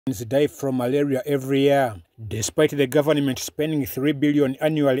die from malaria every year, despite the government spending $3 billion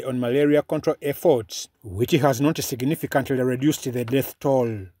annually on malaria control efforts, which has not significantly reduced the death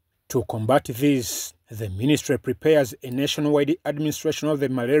toll. To combat this, the ministry prepares a nationwide administration of the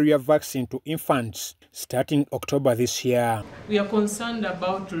malaria vaccine to infants starting October this year. We are concerned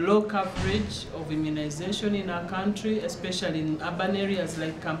about low coverage of immunization in our country, especially in urban areas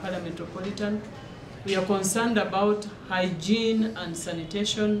like Kampala Metropolitan. We are concerned about hygiene and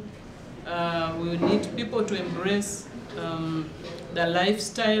sanitation. We need people to embrace the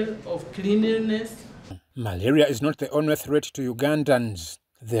lifestyle of cleanliness. Malaria is not the only threat to Ugandans.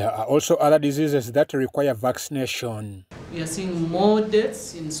 There are also other diseases that require vaccination. We are seeing more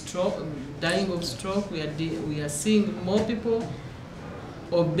deaths in stroke, dying of stroke. We are seeing more people,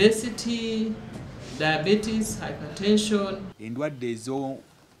 obesity, diabetes, hypertension. Endwadde ezo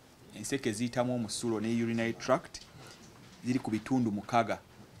enseke ziyitamu omusulo ne urinary tract ziri ku bitundu 6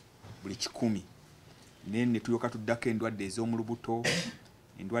 buli 100. Ne tuyoka tuddako endwadde ez'omu lubuto,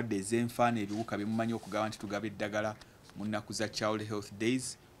 endwadde ez'enfa n'ebiwuka bimumanyi okugaba nti tugabe eddagala mu nnaku za Child Health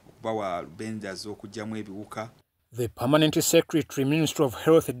Days okubawa bendazo okugyamu ebiwuka. The Permanent Secretary, Minister of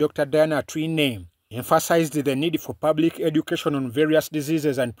Health, Dr. Atwine, emphasized the need for public education on various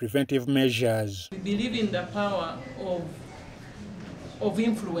diseases and preventive measures. We believe in the power of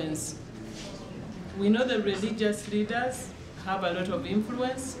influence. We know the religious leaders have a lot of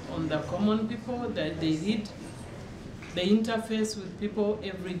influence on the common people, that they lead, they interface with people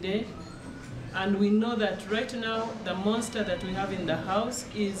every day. And we know that right now the monster that we have in the house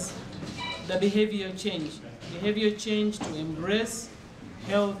is the behavior change. Behavior change to embrace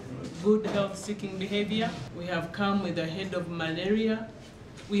health, good health-seeking behavior. We have come with a head of malaria.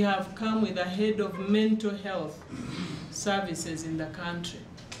 We have come with a head of mental health services in the country.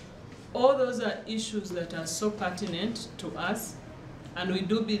 All those are issues that are so pertinent to us, and we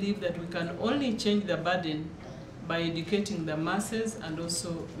do believe that we can only change the burden by educating the masses and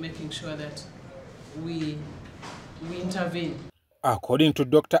also making sure that we intervene. According to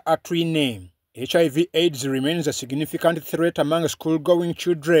Dr. Atwine, HIV/AIDS remains a significant threat among school-going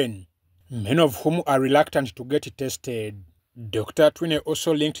children, many of whom are reluctant to get tested. Dr. Atwine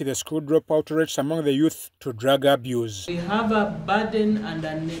also linked the school dropout rates among the youth to drug abuse. We have a burden and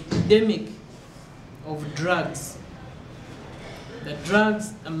an epidemic of drugs. The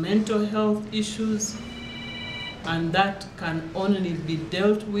drugs are mental health issues, and that can only be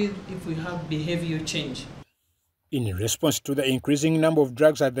dealt with if we have behavior change. In response to the increasing number of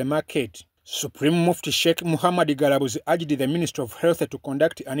drugs at the market, Supreme Mufti Sheikh Muhammad Galabuzi urged the Minister of Health to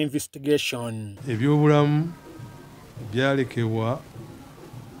conduct an investigation. Ebyobulamu byalekebwa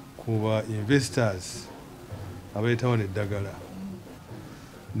kuba investors abayitawo n'eddagala.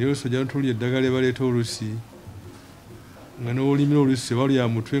 Naye osojja ntulya eddagala ebaleeta olusi nga n'olimira olusi balya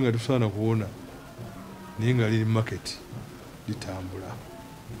mutwe nga tusaana kuwona naye nga liri market litambula.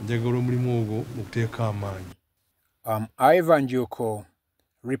 Njagala omulimu ogwo mu kuteeka amaanyi. I'm Ivan Juko,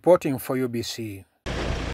 reporting for UBC.